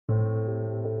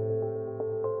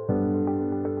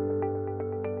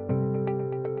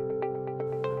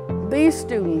These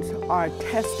students are a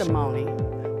testimony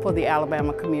for the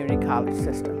Alabama Community College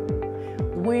system.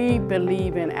 We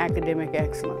believe in academic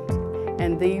excellence,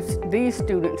 and these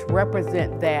students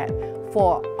represent that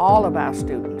for all of our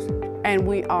students. And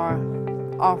we are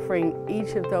offering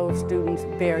each of those students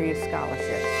various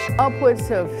scholarships.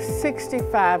 Upwards of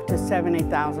 $65,000 to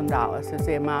 $70,000 is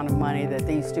the amount of money that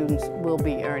these students will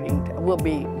be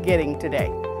getting today.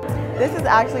 This is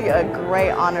actually a great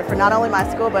honor for not only my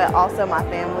school but also my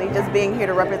family, just being here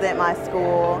to represent my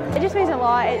school. It just means a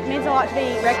lot. It means a lot to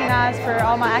be recognized for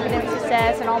all my academic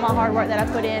success and all my hard work that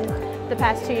I put in the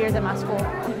past 2 years at my school.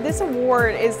 This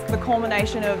award is the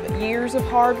culmination of years of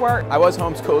hard work. I was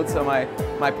homeschooled, so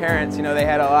my parents, they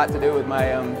had a lot to do with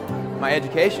my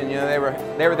education. They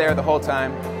were there the whole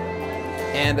time,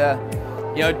 and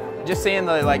just seeing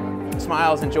the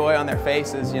smiles and joy on their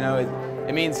faces,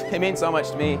 it means so much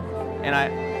to me, and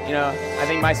I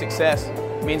think my success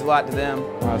means a lot to them.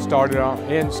 I started off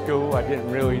in school. I didn't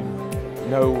really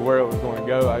know where it was going to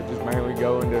go. I was just mainly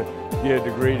going to get a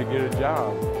degree to get a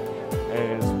job,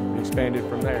 and it's expanded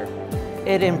from there.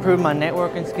 It improved my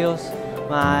networking skills,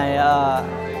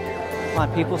 my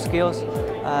people skills.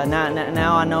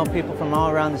 Now I know people from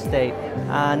all around the state.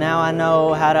 Now I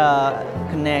know how to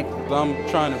connect. I'm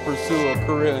trying to pursue a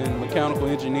career in mechanical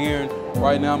engineering.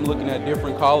 Right now I'm looking at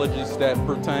different colleges that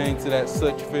pertain to that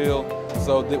such field.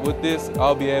 So that with this,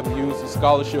 I'll be able to use the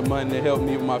scholarship money to help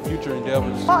me with my future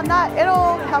endeavors. Well,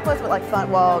 it'll help us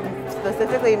with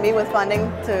specifically me with funding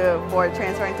for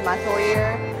transferring to my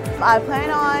 4-year. I plan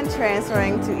on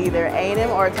transferring to either A&M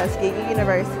or Tuskegee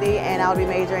University, and I'll be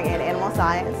majoring in animal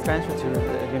science. Transfer to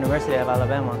the University of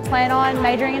Alabama. Plan on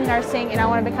majoring in nursing, and I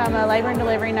want to become a labor and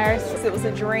delivery nurse. It was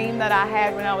a dream that I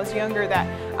had when I was younger that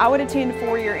I would attend a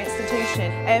 4-year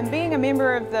institution, and being a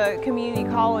member of the community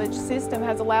college system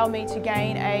has allowed me to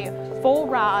gain a full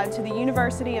ride to the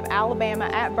University of Alabama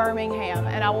at Birmingham,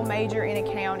 and I will major in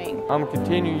accounting. I'm going to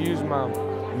continue using my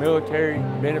military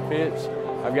benefits.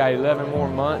 I've got 11 more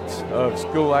months of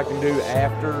school I can do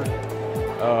after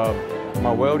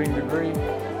my welding degree,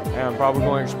 and I'm probably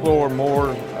going to explore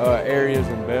more areas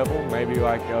in Bevel, maybe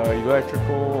like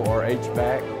electrical or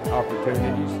HVAC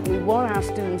opportunities. We want our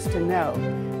students to know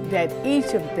that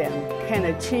each of them can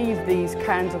achieve these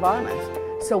kinds of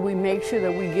honors, so we make sure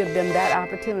that we give them that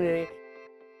opportunity.